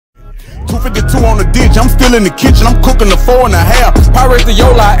252 on the ditch. I'm still in the kitchen, I'm cooking the 4 1/2. Pirates the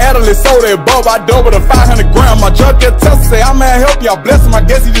Yola, Adderley, soda above. I double the 500 gram. My junket test say I'm at help y'all bless him. I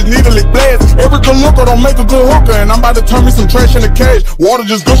guess he just need a lick blast. Every good looker don't make a good hooker, and I'm about to turn me some trash in the cage. Water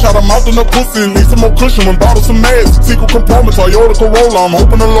just gush out of mouth in the pussy. Need some more cushion when bottle some meds. Secret compartment, Toyota Corolla. I'm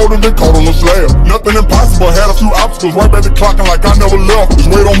hoping to load and then caught on the slab. Nothing impossible, had a few obstacles. Right back to clocking like I never left. This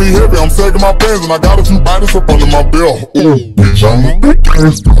weight on me heavy, I'm sagging my pants, and I got a few bodies up under my belt. Ooh, bitch, I'm a big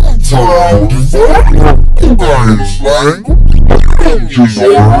gangster. Town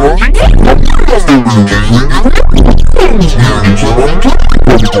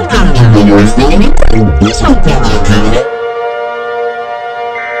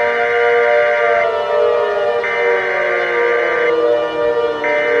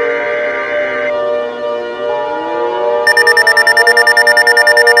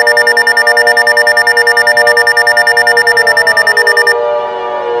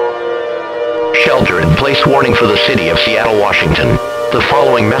Shelter-in-place warning for the city of Seattle, Washington. The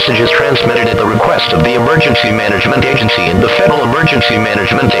following message is transmitted at the request of the Emergency Management Agency and the Federal Emergency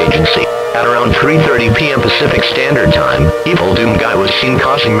Management Agency. At around 3:30 p.m. Pacific Standard Time, Evil Doomguy was seen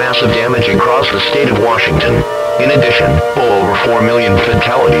causing massive damage across the state of Washington. In addition, over 4 million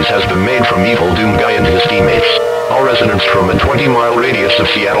fatalities has been made from Evil Doomguy and his teammates. All residents from a 20-mile radius of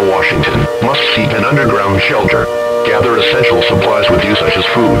Seattle, Washington, must seek an underground shelter. Gather essential supplies with you such as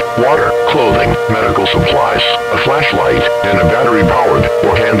food, water, clothing, medical supplies, a flashlight, and a battery-powered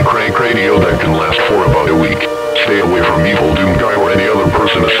or hand-crank radio that can last for about a week. Stay away from Evil Doomguy or any other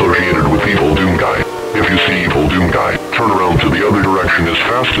person associated with Evil Doomguy. If you see Evil Doomguy, turn around to the other direction as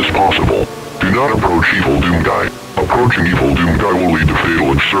fast as possible. Do not approach Evil Doomguy. Approaching Evil Doomguy will lead to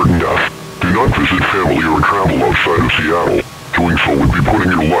fatal and certain death. Do not visit family or travel outside of Seattle. Doing so would be putting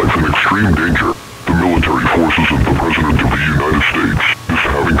your life in extreme danger. The military forces and the President of the United States is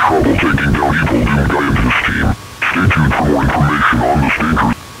having trouble taking down Evil Doomguy and his team. Stay tuned for more information on this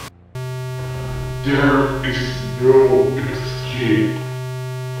dangerous... There is no escape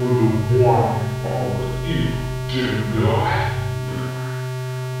for the one on Evil Doomguy.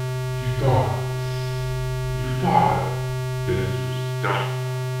 You thought it was done.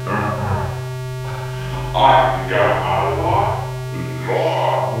 I got a lot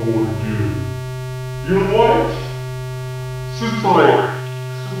more to do. You know what? Since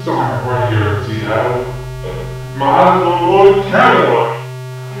I'm right here in Seattle, my Lord Canada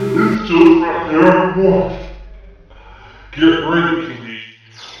is just right there and watch. Get ready,